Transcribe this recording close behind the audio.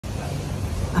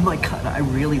Oh my God, I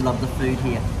really love the food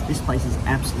here. This place is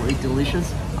absolutely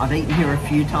delicious. I've eaten here a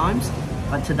few times,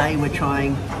 but today we're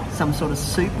trying some sort of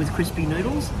soup with crispy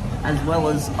noodles, as well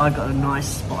as I've got a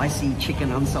nice spicy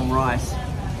chicken on some rice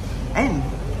and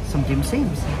some dim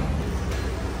sims.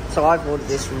 So I've ordered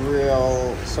this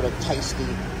real sort of tasty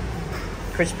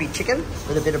crispy chicken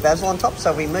with a bit of basil on top.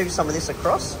 So we move some of this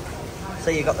across.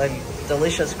 So you've got the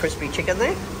delicious crispy chicken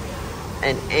there.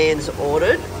 And Anne's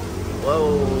ordered,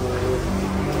 whoa,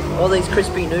 all these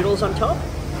crispy noodles on top.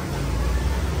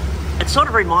 It sort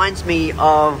of reminds me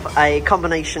of a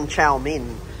combination chow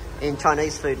mein in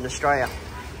Chinese food in Australia.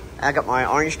 I got my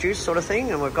orange juice sort of thing,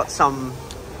 and we've got some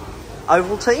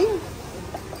Ovaltine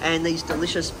and these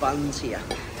delicious buns here.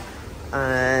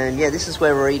 And yeah, this is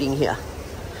where we're eating here.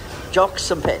 Jok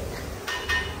Somphet.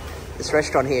 This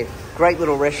restaurant here, great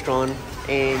little restaurant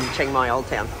in Chiang Mai Old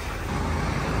Town.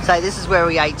 So this is where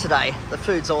we ate today. The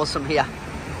food's awesome here.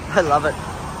 I love it.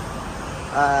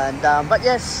 And but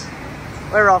yes,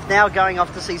 we're off now, going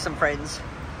off to see some friends.